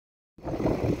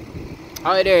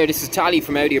Hi there, this is Tally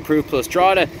from Audi Approved Plus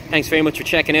Strada. Thanks very much for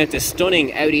checking out this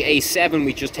stunning Audi A7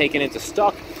 we've just taken into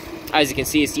stock. As you can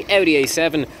see, it's the Audi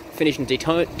A7 finished in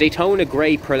Daytona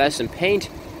grey pearlescent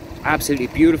paint. Absolutely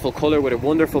beautiful colour with a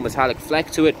wonderful metallic fleck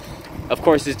to it. Of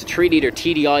course, it's the 3-litre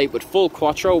TDI with full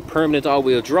quattro permanent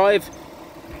all-wheel drive,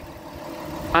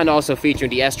 and also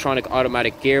featuring the S-tronic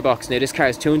automatic gearbox. Now this car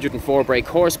has 204 brake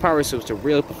horsepower, so it's a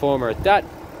real performer at that.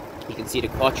 You can see the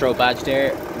quattro badge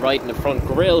there right in the front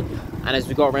grille. And as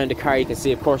we go around the car, you can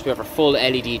see, of course, we have our full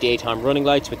LED daytime running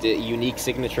lights with the unique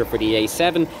signature for the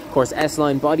A7. Of course,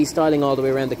 S-line body styling all the way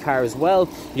around the car as well.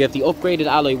 You have the upgraded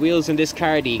alloy wheels in this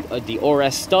car, the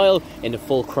RS style in the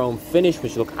full chrome finish,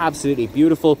 which look absolutely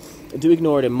beautiful. Do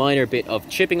ignore the minor bit of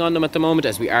chipping on them at the moment,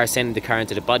 as we are sending the car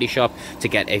into the body shop to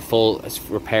get a full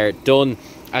repair done.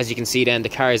 As you can see then, the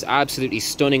car is absolutely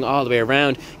stunning all the way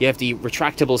around. You have the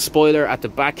retractable spoiler at the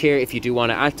back here if you do want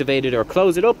to activate it or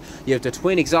close it up. You have the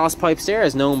twin exhaust pipes there,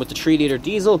 as known with the 3-litre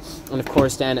diesel. And of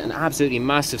course then an absolutely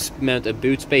massive amount of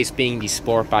boot space, being the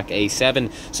Sportback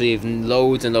A7. So you have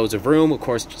loads and loads of room. Of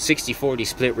course, 60/40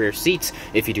 split rear seats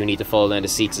if you do need to fold down the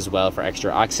seats as well for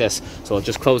extra access. So I'll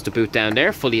just close the boot down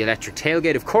there. Fully electric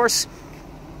tailgate, of course.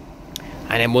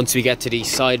 And then once we get to the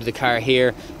side of the car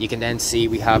here, you can then see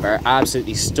we have our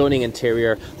absolutely stunning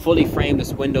interior, fully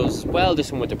frameless windows as well.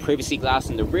 This one with the privacy glass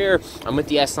in the rear, and with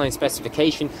the S-line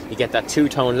specification, you get that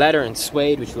two-tone leather and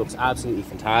suede, which looks absolutely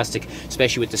fantastic,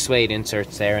 especially with the suede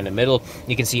inserts there in the middle.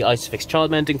 You can see Isofix child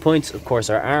mounting points, of course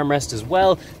our armrest as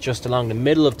well, just along the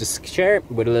middle of the chair,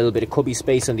 with a little bit of cubby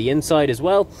space on the inside as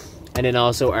well. And then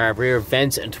also our rear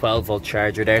vents and 12-volt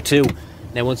charger there too.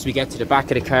 Now once we get to the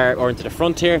back of the car, or into the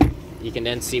front here, you can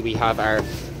then see we have our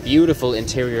beautiful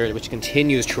interior, which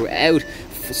continues throughout.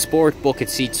 Sport bucket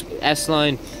seats,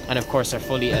 S-line, and of course our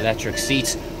fully electric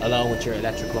seats, along with your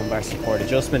electric lumbar support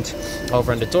adjustment.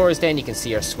 Over on the doors then, you can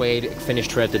see our suede finish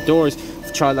throughout the doors,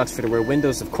 child locks for the rear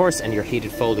windows, of course, and your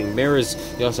heated folding mirrors.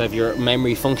 You also have your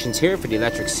memory functions here for the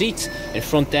electric seats. In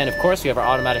front then, of course, we have our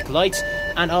automatic lights,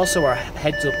 and also our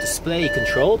heads-up display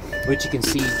control, which you can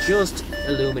see just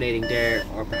illuminating there,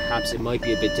 or perhaps it might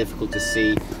be a bit difficult to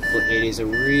see, but it is a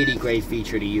really great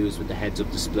feature to use with the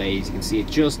heads-up displays. You can see it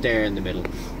just there in the middle.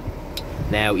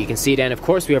 Now you can see then, of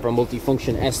course, we have our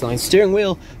multi-function S-line steering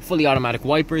wheel, fully automatic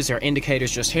wipers, our indicators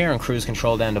just here, and cruise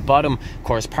control down the bottom. Of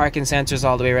course, parking sensors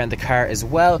all the way around the car as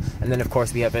well. And then of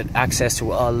course we have access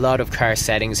to a lot of car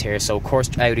settings here. So of course,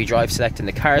 Audi Drive Select in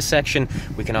the car section.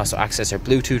 We can also access our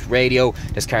Bluetooth radio.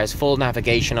 This car has full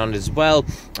navigation on it as well,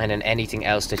 and then anything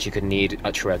else that you could need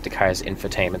throughout the car's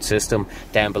infotainment system.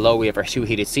 Down below we have our 2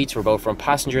 heated seats for both front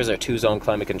passengers, our 2-zone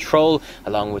climate control,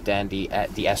 along with then the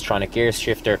S-tronic gear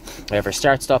shifter. We have our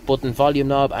start stop button, volume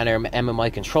knob, and our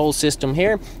MMI control system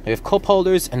here. We have cup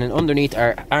holders, and then underneath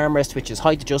our armrest, which is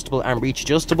height adjustable and reach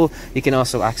adjustable. You can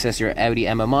also access your Audi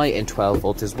MMI in 12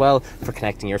 volts as well for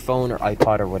connecting your phone or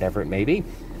iPod or whatever it may be.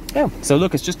 Yeah, so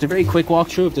look, it's just a very quick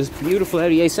walkthrough of this beautiful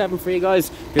Audi A7 for you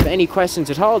guys. If you have any questions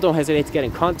at all, don't hesitate to get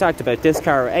in contact about this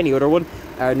car or any other one.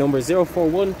 Our number is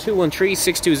 041 213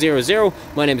 6200.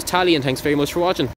 My name is Tally, and thanks very much for watching.